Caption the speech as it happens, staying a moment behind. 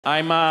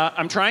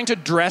I'm trying to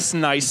dress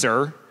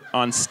nicer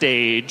on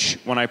stage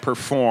when I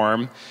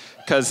perform,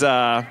 because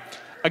a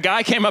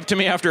guy came up to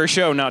me after a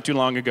show not too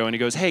long ago and he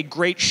goes, "Hey,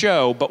 great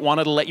show, but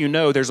wanted to let you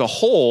know there's a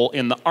hole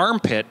in the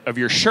armpit of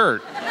your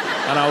shirt."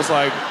 And I was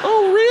like,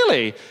 "Oh,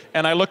 really?"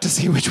 And I looked to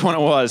see which one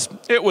it was.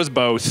 It was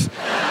both.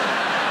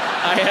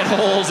 I had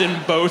holes in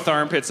both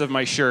armpits of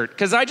my shirt,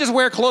 because I just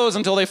wear clothes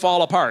until they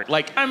fall apart.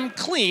 Like, I'm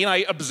clean,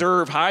 I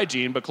observe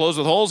hygiene, but clothes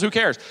with holes, who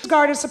cares?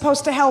 Guard is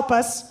supposed to help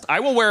us.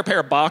 I will wear a pair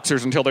of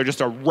boxers until they're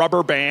just a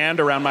rubber band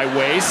around my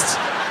waist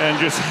and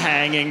just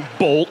hanging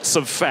bolts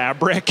of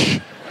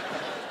fabric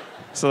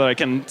so that I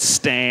can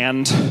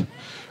stand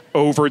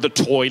over the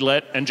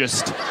toilet and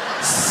just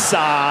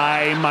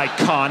sigh my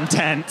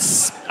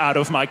contents out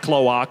of my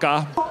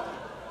cloaca.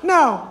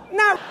 No,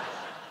 not.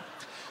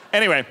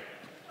 Anyway.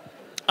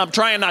 I'm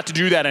trying not to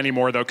do that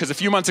anymore, though, because a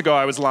few months ago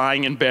I was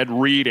lying in bed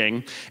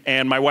reading,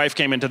 and my wife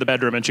came into the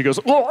bedroom and she goes,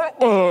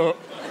 It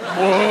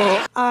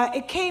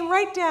came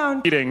right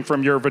down. Eating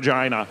from your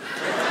vagina.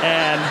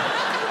 And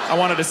I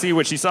wanted to see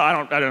what she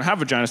saw. I don't have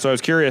a vagina, so I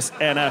was curious.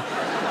 And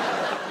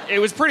it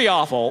was pretty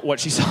awful what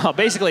she saw.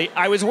 Basically,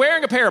 I was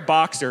wearing a pair of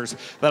boxers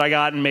that I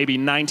got in maybe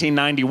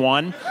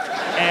 1991.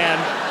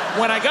 And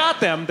when I got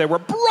them, they were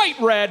bright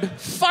red,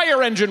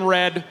 fire engine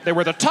red. They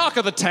were the talk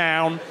of the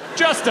town.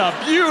 Just a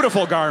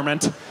beautiful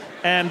garment.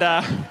 And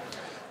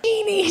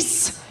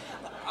Beanies.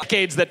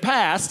 decades that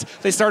passed,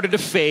 they started to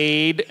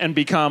fade and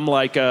become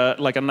like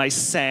a nice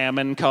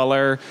salmon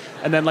color,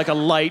 and then like a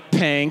light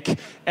pink.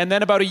 And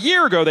then about a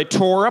year ago, they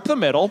tore up the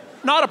middle.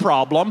 Not a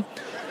problem.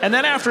 And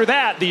then after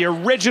that, the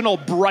original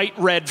bright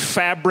red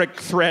fabric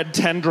thread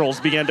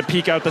tendrils began to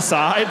peek out the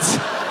sides.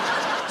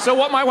 So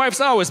what my wife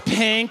saw was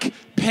pink,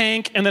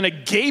 and then a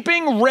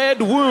gaping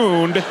red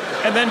wound,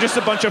 and then just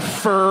a bunch of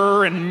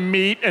fur and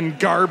meat and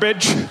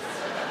garbage.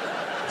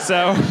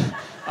 So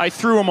I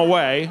threw them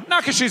away.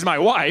 Not because she's my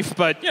wife,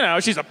 but, you know,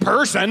 she's a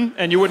person,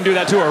 and you wouldn't do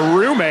that to a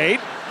roommate.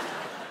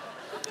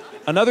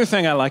 Another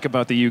thing I like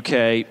about the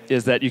UK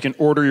is that you can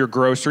order your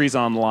groceries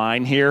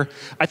online here.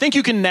 I think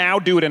you can now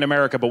do it in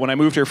America, but when I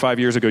moved here 5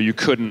 years ago, you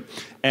couldn't.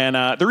 And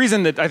the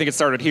reason that I think it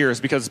started here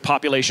is because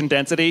population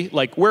density.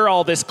 Like, we're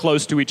all this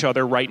close to each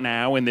other right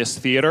now in this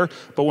theater,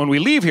 but when we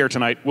leave here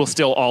tonight, we'll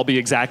still all be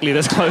exactly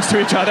this close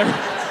to each other.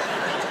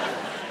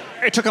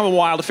 It took them a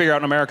while to figure out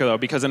in America, though,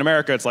 because in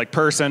America, it's like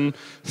person,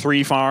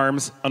 3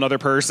 farms, another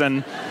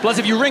person. Plus,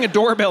 if you ring a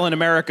doorbell in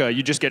America,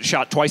 you just get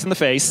shot twice in the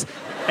face,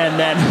 and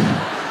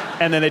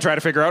then they try to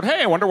figure out,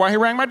 hey, I wonder why he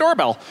rang my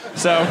doorbell.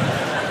 So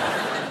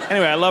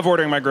anyway, I love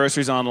ordering my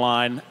groceries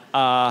online.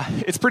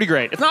 It's pretty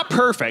great. It's not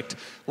perfect.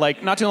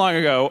 Like, not too long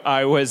ago,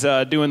 I was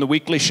doing the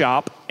weekly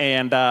shop,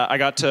 and I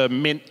got to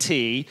mint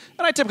tea.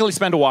 And I typically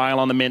spend a while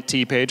on the mint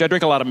tea page. I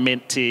drink a lot of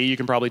mint tea, you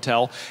can probably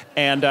tell.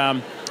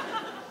 And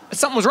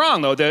something was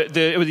wrong, though.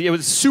 It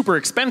was super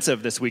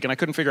expensive this week, and I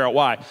couldn't figure out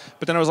why.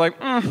 But then I was like,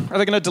 are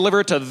they going to deliver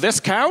it to this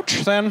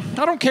couch? Then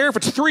I don't care if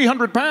it's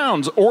 300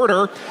 pounds.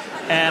 Order.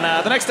 And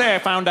the next day, I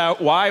found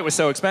out why it was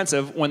so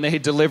expensive when they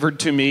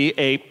delivered to me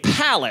a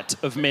pallet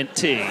of mint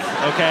tea,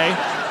 okay?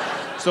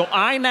 So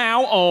I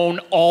now own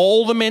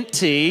all the mint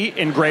tea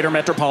in Greater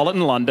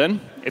Metropolitan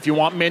London. If you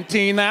want mint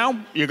tea now,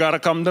 you gotta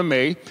come to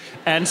me.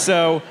 And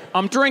so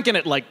I'm drinking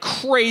it like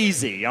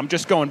crazy. I'm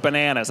just going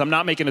bananas. I'm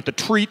not making it the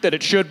treat that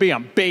it should be.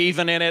 I'm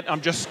bathing in it. I'm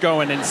just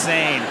going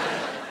insane.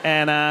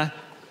 And a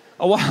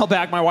while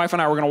back, my wife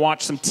and I were gonna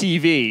watch some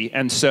TV.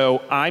 And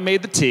so I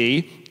made the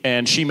tea,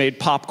 and she made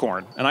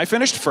popcorn. And I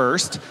finished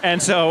first.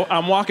 And so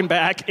I'm walking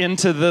back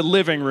into the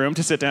living room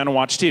to sit down and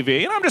watch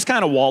TV. And I'm just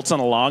kind of waltzing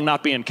along,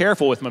 not being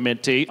careful with my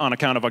mint tea on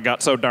account of I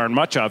got so darn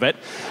much of it.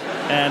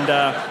 And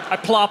I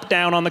plopped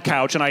down on the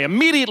couch, and I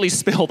immediately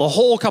spilled a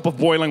whole cup of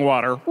boiling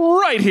water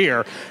right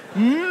here.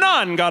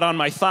 None got on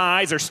my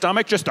thighs or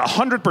stomach, just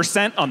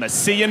 100% on the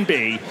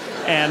C&B.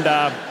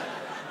 And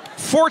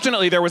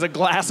fortunately, there was a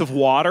glass of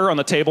water on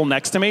the table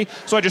next to me,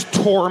 so I just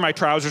tore my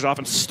trousers off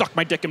and stuck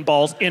my dick and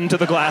balls into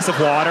the glass of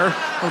water.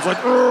 I was like,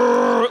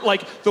 "Urgh,"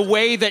 like the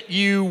way that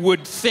you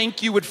would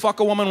think you would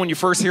fuck a woman when you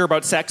first hear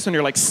about sex when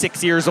you're like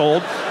 6 years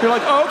old. You're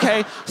like, oh,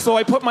 okay. So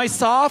I put my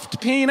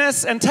soft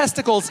penis and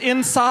testicles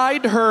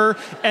inside her,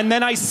 and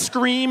then I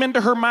scream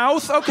into her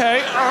mouth.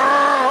 Okay.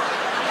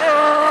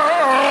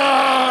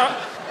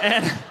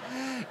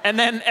 And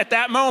then at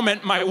that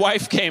moment, my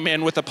wife came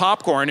in with the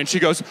popcorn, and she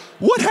goes,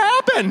 "What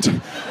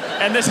happened?"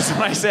 And this is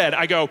what I said.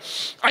 I go,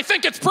 "I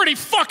think it's pretty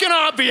fucking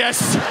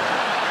obvious."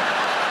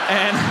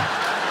 And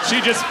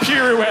she just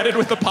pirouetted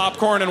with the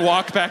popcorn and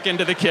walked back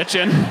into the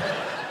kitchen.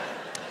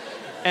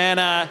 And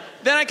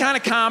then I kind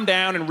of calmed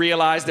down and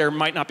realized there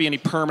might not be any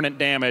permanent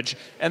damage.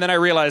 And then I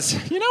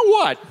realized, you know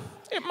what?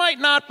 It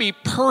might not be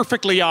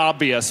perfectly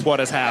obvious what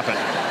has happened.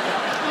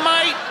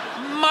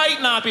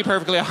 Might not be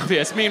perfectly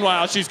obvious.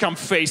 Meanwhile, she's come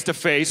face to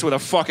face with a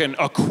fucking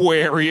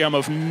aquarium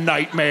of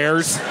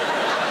nightmares.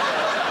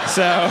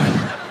 So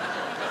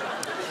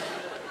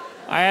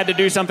I had to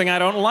do something I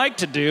don't like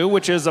to do,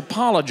 which is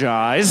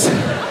apologize.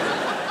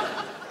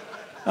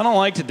 I don't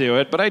like to do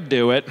it, but I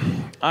do it.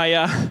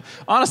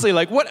 Honestly,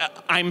 like, what?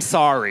 I'm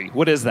sorry.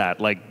 What is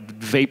that? Like,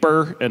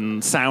 vapor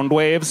and sound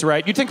waves,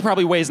 right? You'd think it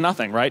probably weighs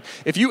nothing, right?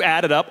 If you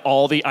added up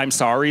all the I'm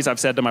sorries I've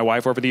said to my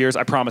wife over the years,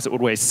 I promise it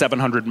would weigh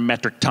 700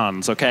 metric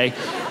tons, okay?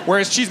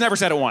 Whereas she's never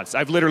said it once.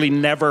 I've literally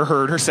never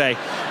heard her say.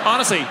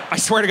 Honestly, I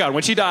swear to God,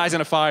 when she dies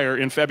in a fire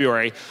in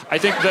February, I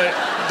think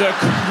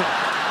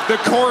the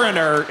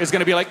coroner is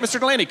going to be like, Mr.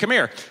 Delaney, come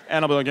here.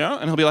 And I'll be like, yeah?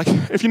 And he'll be like,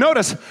 if you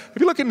notice, if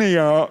you look in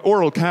the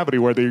oral cavity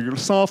where the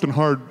soft and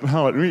hard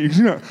palate, you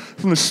can see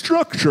from the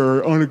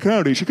structure on the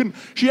cavity,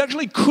 she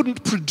actually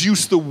couldn't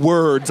produce the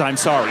words, I'm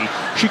sorry.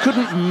 She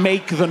couldn't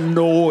make the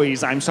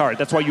noise, I'm sorry.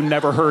 That's why you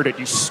never heard it,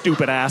 you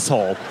stupid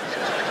asshole.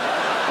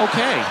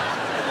 Okay.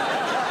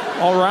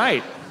 All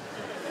right.